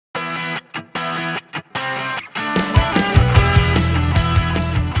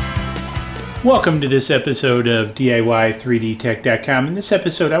Welcome to this episode of DIY3DTech.com. In this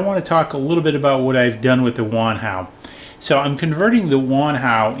episode I want to talk a little bit about what I've done with the Wanhao. So I'm converting the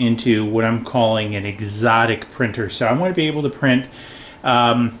Wanhao into what I'm calling an exotic printer. So I want to be able to print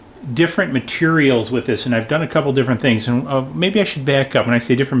different materials with this, and I've done a couple different things. And maybe I should back up. When I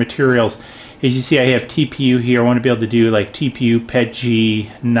say different materials, as you see I have TPU here. I want to be able to do like TPU,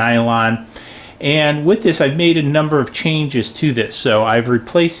 PETG, nylon. And with this, I've made a number of changes to this. So I've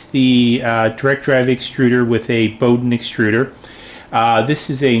replaced the direct drive extruder with a Bowden extruder. This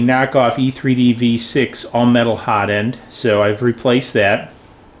is a knockoff E3D V6 all-metal hot end. So I've replaced that.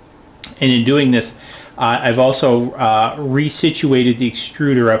 And in doing this, I've also resituated the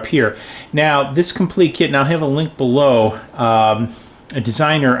extruder up here. Now, this complete kit, and I'll have a link below, a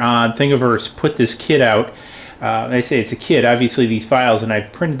designer on Thingiverse put this kit out. I say it's a kit, obviously these files, and I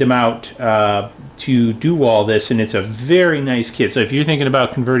printed them out to do all this, and it's a very nice kit. So if you're thinking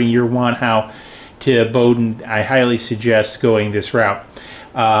about converting your Wanhao to Bowden, I highly suggest going this route.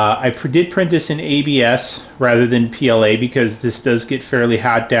 I did print this in ABS rather than PLA because this does get fairly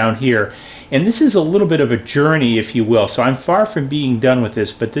hot down here. And this is a little bit of a journey, if you will. So I'm far from being done with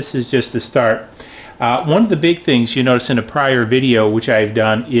this, but this is just the start. One of the big things you notice in a prior video, which I've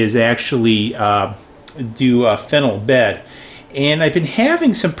done, is actually do a phenol bed, and I've been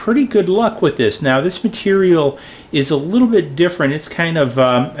having some pretty good luck with this. Now this material is a little bit different. It's kind of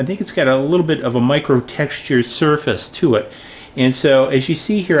I think it's got a little bit of a micro texture surface to it, and so as you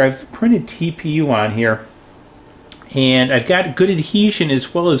see here I've printed TPU on here, and I've got good adhesion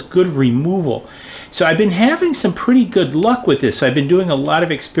as well as good removal. So I've been having some pretty good luck with this. I've been doing a lot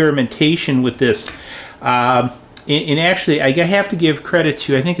of experimentation with this. And actually, I have to give credit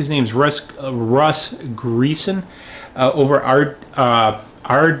to, I think his name's Russ Greason over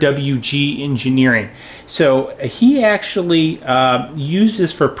RWG Engineering. So he actually used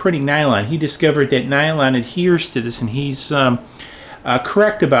this for printing nylon. He discovered that nylon adheres to this, and he's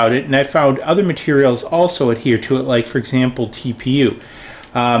correct about it. And I found other materials also adhere to it, like, for example, TPU.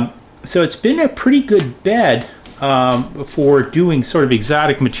 So it's been a pretty good bed for doing sort of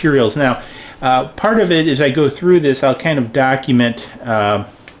exotic materials. Now, part of it, as I go through this, I'll kind of document,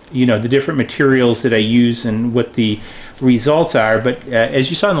 you know, the different materials that I use and what the results are. But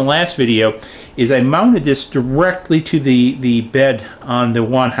as you saw in the last video, is I mounted this directly to the bed on the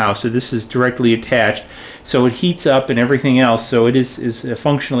Wanhao. So this is directly attached, so it heats up and everything else. So it is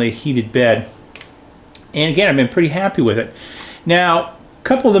functionally a heated bed. And again, I've been pretty happy with it. Now, a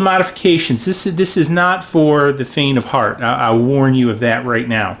couple of the modifications. This is not for the faint of heart. I'll warn you of that right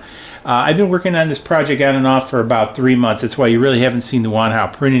now. I've been working on this project on and off for about 3 months. That's why you really haven't seen the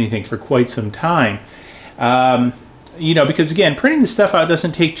Wanhao print anything for quite some time. You know, because again, printing the stuff out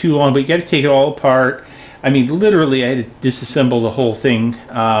doesn't take too long, but you got to take it all apart. I mean, literally, I had to disassemble the whole thing.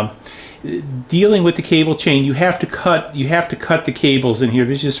 Dealing with the cable chain, you have to cut the cables in here.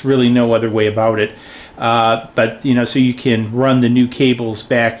 There's just really no other way about it. But you know, so you can run the new cables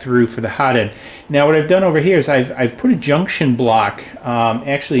back through for the hot end. Now what I've done over here is I've put a junction block,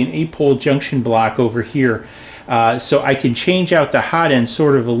 actually an 8-pole junction block over here, so I can change out the hot end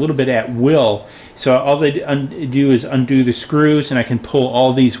sort of a little bit at will. So all I do is undo the screws, and I can pull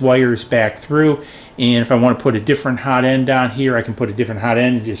all these wires back through. And if I want to put a different hot end down here, I can put a different hot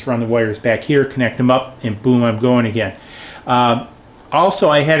end and just run the wires back here, connect them up, and boom, I'm going again. Also,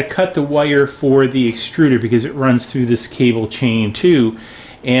 I had to cut the wire for the extruder because it runs through this cable chain too,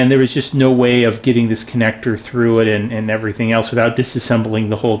 and there was just no way of getting this connector through it and everything else without disassembling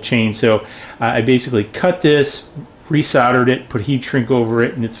the whole chain. So I basically cut this, resoldered it, put heat shrink over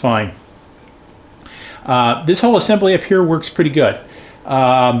it, and it's fine. This whole assembly up here works pretty good.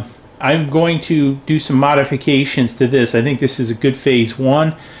 I'm going to do some modifications to this. I think this is a good phase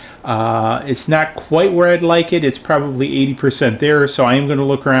 1. It's not quite where I'd like it. It's probably 80% there, so I am going to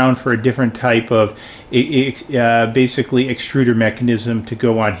look around for a different type of basically extruder mechanism to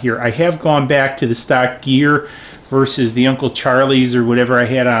go on here. I have gone back to the stock gear versus the Uncle Charlie's or whatever I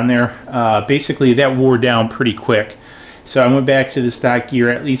had on there. Basically that wore down pretty quick, so I went back to the stock gear,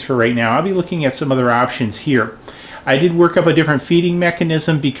 at least for right now. I'll be looking at some other options here. I did work up a different feeding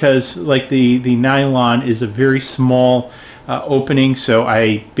mechanism because, like, the nylon is a very small opening, so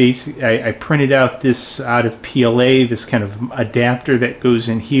I printed out this out of PLA, this kind of adapter that goes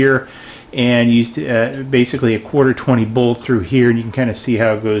in here, and used basically a 1/4-20 bolt through here, and you can kind of see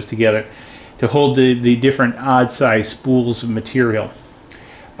how it goes together to hold the different odd size spools of material.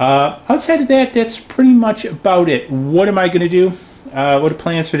 Outside of that, that's pretty much about it. What am I going to do? What are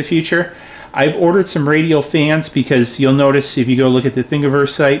plans for the future? I've ordered some radial fans because you'll notice if you go look at the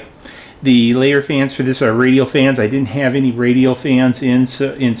Thingiverse site The layer fans for this are radial fans. I didn't have any radial fans in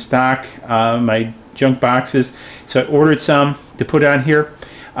stock, my junk boxes, so I ordered some to put on here.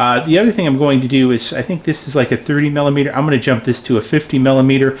 The other thing I'm going to do is, I think this is like a 30 millimeter. I'm going to jump this to a 50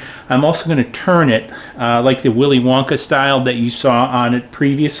 millimeter. I'm also going to turn it like the Willy Wonka style that you saw on it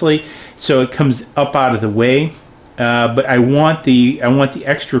previously, so it comes up out of the way. But I want the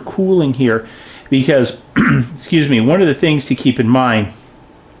extra cooling here because, excuse me, one of the things to keep in mind,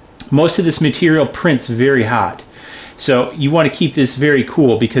 most of this material prints very hot. So you want to keep this very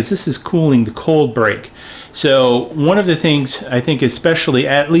cool because this is cooling the cold break. So one of the things I think, especially,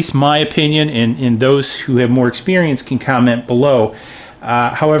 at least my opinion, and those who have more experience can comment below,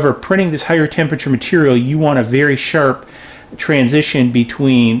 however, printing this higher temperature material, you want a very sharp transition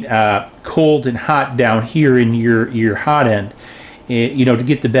between cold and hot down here in your hot end, you know, to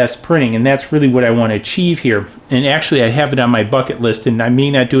get the best printing. And that's really what I want to achieve here. And actually I have it on my bucket list, and I may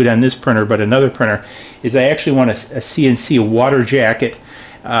not do it on this printer but another printer, is I actually want a CNC, a water jacket,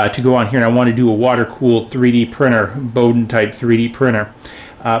 to go on here, and I want to do a water-cooled 3D printer, Bowden type 3D printer.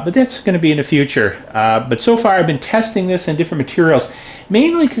 But that's going to be in the future. But so far I've been testing this in different materials,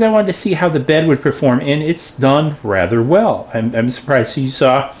 mainly because I wanted to see how the bed would perform, and it's done rather well. I'm surprised. So you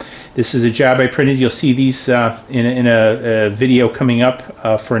saw, this is a job I printed. You'll see these in a video coming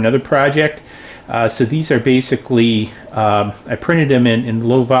up for another project. So these are basically, I printed them in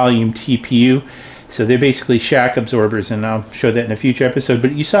low volume TPU. So they're basically shock absorbers, and I'll show that in a future episode.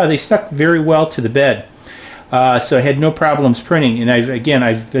 But you saw they stuck very well to the bed. So I had no problems printing. And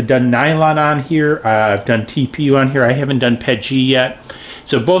I've done nylon on here. I've done TPU on here. I haven't done PETG yet.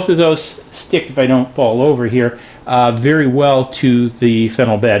 So both of those stick, if I don't fall over here, very well to the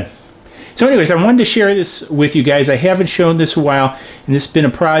phenol bed. So anyways, I wanted to share this with you guys. I haven't shown this in a while, and this has been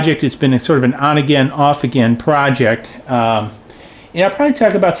a project. It's been a sort of an on-again, off-again project. And I'll probably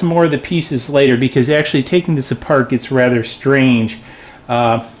talk about some more of the pieces later, because actually taking this apart gets rather strange.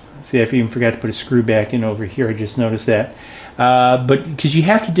 Let's see, I even forgot to put a screw back in over here. I just noticed that. But because you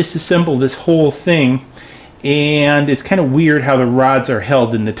have to disassemble this whole thing, and it's kind of weird how the rods are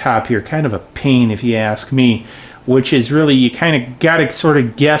held in the top here. Kind of a pain if you ask me, which is really, you kind of got to sort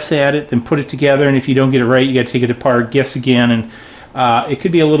of guess at it and put it together, and if you don't get it right, you got to take it apart, guess again, and it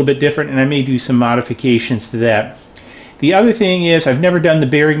could be a little bit different, and I may do some modifications to that. The other thing is, I've never done the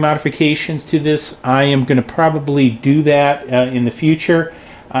bearing modifications to this. I am going to probably do that in the future.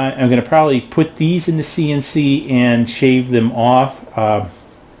 I'm going to probably put these in the CNC and shave them off.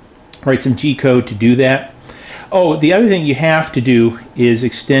 Write some G-code to do that. Oh, the other thing you have to do is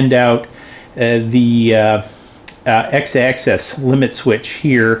extend out the X-axis limit switch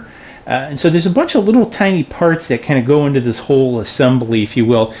here. And so there's a bunch of little tiny parts that kind of go into this whole assembly, if you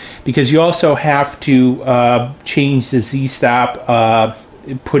will, because you also have to change the Z-stop,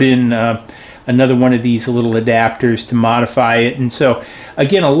 put in another one of these little adapters to modify it. And so,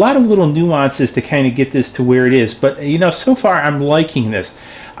 again, a lot of little nuances to kind of get this to where it is. But, you know, so far I'm liking this.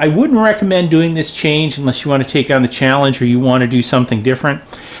 I wouldn't recommend doing this change unless you want to take on the challenge or you want to do something different.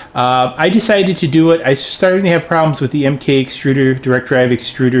 I decided to do it. I started to have problems with the MK extruder, direct drive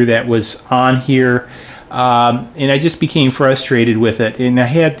extruder that was on here, and I just became frustrated with it. And I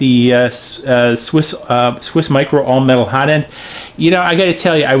had the Swiss Micro all metal hot end. You know, I got to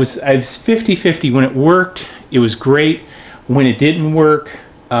tell you, I was 50-50. When it worked, it was great. When it didn't work,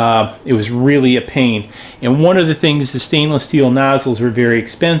 it was really a pain. And one of the things, the stainless steel nozzles were very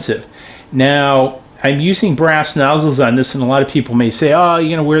expensive. Now, I'm using brass nozzles on this, and a lot of people may say, oh, you're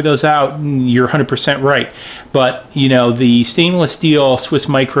going to wear those out, and you're 100% right. But, you know, the stainless steel Swiss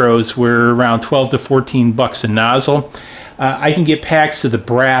Micros were around 12 to 14 bucks a nozzle. I can get packs of the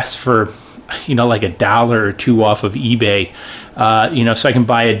brass for, you know, like $1 or $2 off of eBay. You know, so I can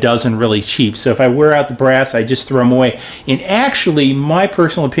buy a dozen really cheap. So if I wear out the brass, I just throw them away. And actually, my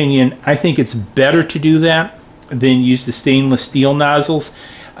personal opinion, I think it's better to do that than use the stainless steel nozzles.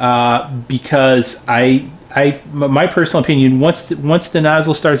 Because my personal opinion, once the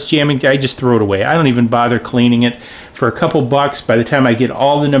nozzle starts jamming, I just throw it away. I don't even bother cleaning it. For a couple bucks, by the time I get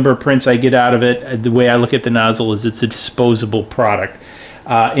all the number of prints I get out of it, the way I look at the nozzle is it's a disposable product.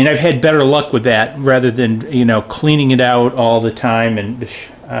 And I've had better luck with that rather than, you know, cleaning it out all the time, and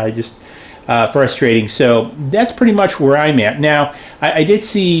just frustrating. So that's pretty much where I'm at. Now, I did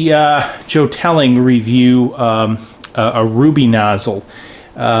see Joe Telling review a ruby nozzle.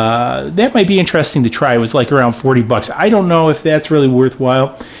 That might be interesting to try. It was like around 40 bucks. I don't know if that's really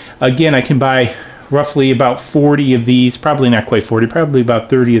worthwhile. Again, I can buy roughly about 40 of these, probably not quite 40, probably about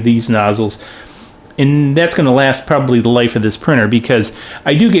 30 of these nozzles. And that's going to last probably the life of this printer, because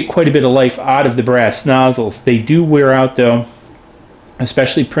I do get quite a bit of life out of the brass nozzles. They do wear out, though.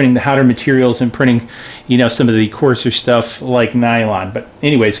 especially printing the hotter materials and printing, you know, some of the coarser stuff like nylon. But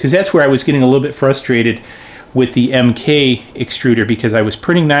anyways, because that's where I was getting a little bit frustrated with the MK extruder, because I was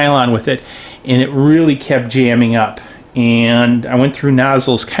printing nylon with it and it really kept jamming up. And I went through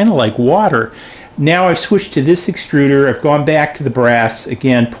nozzles kind of like water. Now I've switched to this extruder. I've gone back to the brass.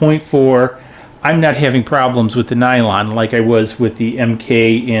 Again, 0.4. I'm not having problems with the nylon like I was with the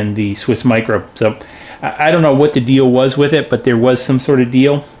MK and the Swiss Micro. So I don't know what the deal was with it, but there was some sort of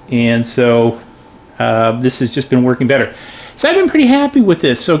deal. And so this has just been working better. So I've been pretty happy with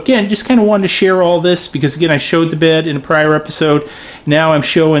this. So again, just kind of wanted to share all this because again, I showed the bed in a prior episode. Now I'm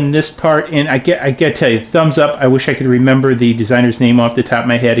showing this part, and I got to tell you, thumbs up. I wish I could remember the designer's name off the top of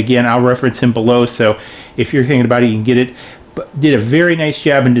my head. Again, I'll reference him below, so if you're thinking about it, you can get it. But did a very nice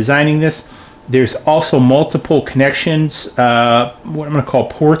job in designing this. There's also multiple connections, what I'm going to call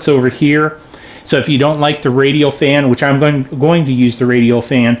ports over here. So if you don't like the radial fan, which I'm going to use the radial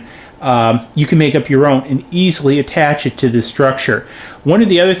fan, you can make up your own and easily attach it to this structure. One of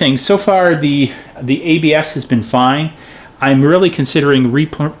the other things, so far the ABS has been fine. I'm really considering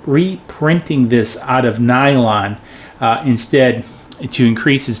reprinting this out of nylon instead to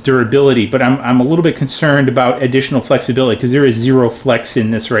increase its durability, but I'm a little bit concerned about additional flexibility because there is zero flex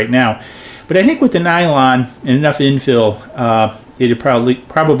in this right now. But I think with the nylon and enough infill, it'll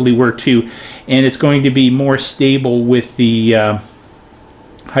probably work too, and it's going to be more stable with the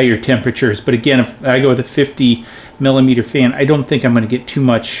higher temperatures. But again, if I go with a 50 millimeter fan, I don't think I'm going to get too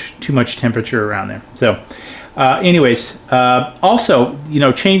much temperature around there. So anyways, also, you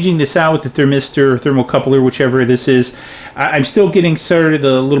know, changing this out with the thermistor or thermocoupler, whichever this is, I'm still getting sort of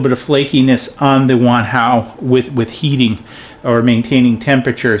the little bit of flakiness on the Wanhao with heating or maintaining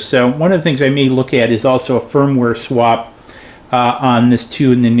temperature. So one of the things I may look at is also a firmware swap on this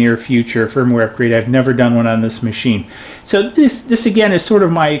too in the near future, firmware upgrade. I've never done one on this machine. So this again is sort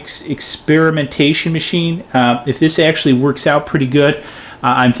of my experimentation machine. If this actually works out pretty good,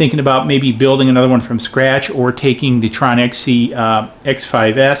 I'm thinking about maybe building another one from scratch or taking the Tron XC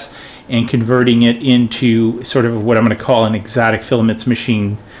X5S and converting it into sort of what I'm going to call an exotic filaments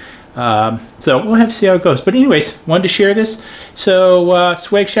machine. So we'll have to see how it goes. But anyways, wanted to share this. So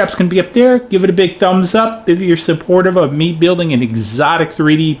Swag Shop's going to be up there. Give it a big thumbs up if you're supportive of me building an exotic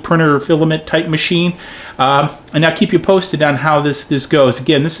 3D printer filament type machine. And I'll keep you posted on how this goes.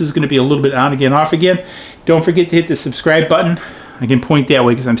 Again, this is going to be a little bit on again, off again. Don't forget to hit the subscribe button. I can point that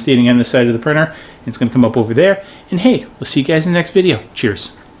way because I'm standing on the side of the printer. It's going to come up over there. And hey, we'll see you guys in the next video.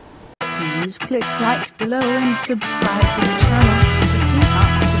 Cheers. Please click like below and subscribe to the channel to keep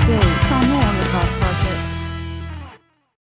up to date on